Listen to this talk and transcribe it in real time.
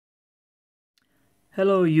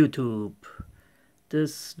Hello YouTube,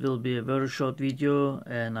 this will be a very short video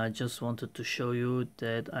and I just wanted to show you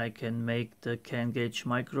that I can make the can gauge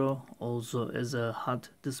micro also as a HUD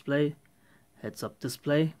display, heads up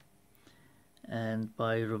display, and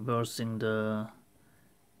by reversing the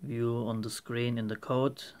view on the screen in the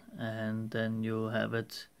code, and then you have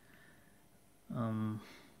it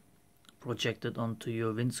projected onto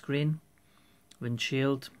your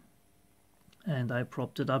windshield. And I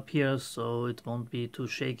propped it up here so it won't be too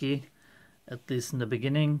shaky, at least in the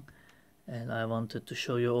beginning. And I wanted to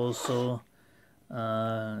show you also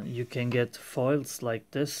you can get foils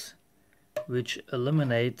like this which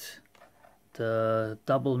eliminate the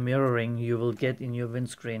double mirroring you will get in your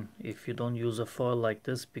windscreen if you don't use a foil like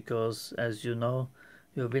this, because as you know,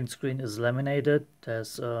 your windscreen is laminated,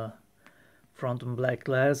 there's front and black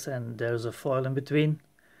glass and there's a foil in between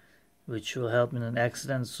which will help in an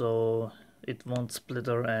accident so it won't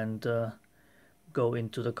splitter and go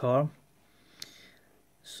into the car.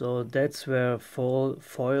 So that's where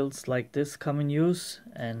foils like this come in use,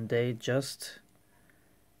 and they just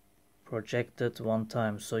project it one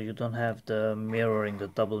time so you don't have the mirroring, the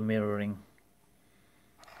double mirroring.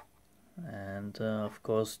 And of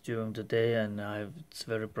course during the day, and it's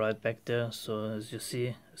very bright back there, so as you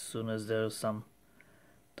see, as soon as there's some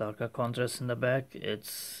darker contrast in the back,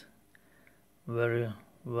 it's very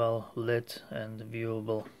well lit and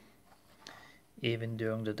viewable even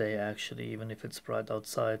during the day, actually, even if it's bright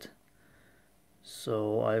outside.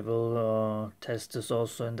 So I will test this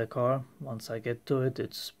also in the car once I get to it.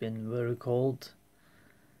 It's been very cold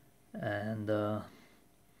and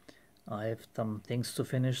I have some things to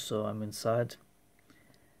finish, so I'm inside.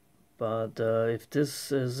 But if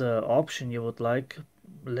this is an option you would like,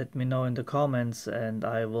 let me know in the comments and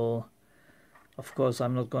I will. Of course,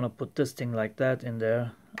 I'm not gonna put this thing like that in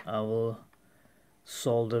there. I will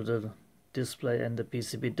solder the display and the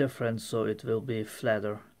PCB different so it will be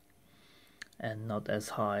flatter and not as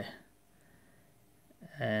high.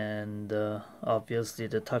 And obviously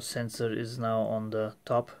the touch sensor is now on the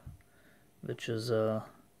top, which is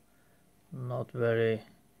not very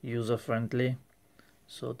user friendly.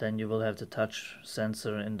 So then you will have the touch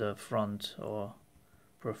sensor in the front, or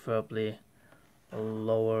preferably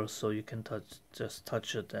lower, so you can just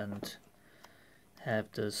touch it and have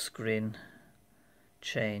the screen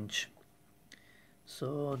change.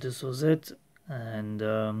 So this was it, and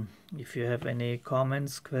if you have any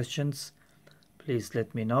comments, questions, please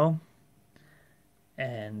let me know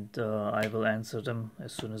and I will answer them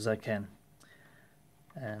as soon as I can.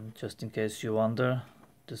 And just in case you wonder,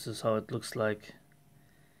 this is how it looks like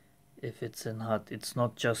if it's in HUD. It's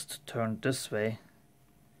not just turned this way,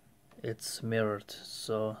 it's mirrored,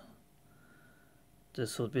 so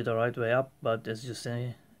this would be the right way up, but as you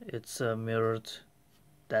see, it's mirrored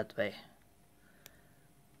that way.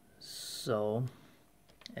 So,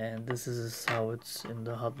 and this is how it's in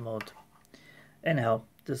the HUD mode. Anyhow,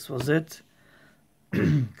 this was it.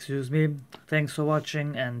 Excuse me. Thanks for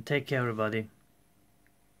watching and take care, everybody.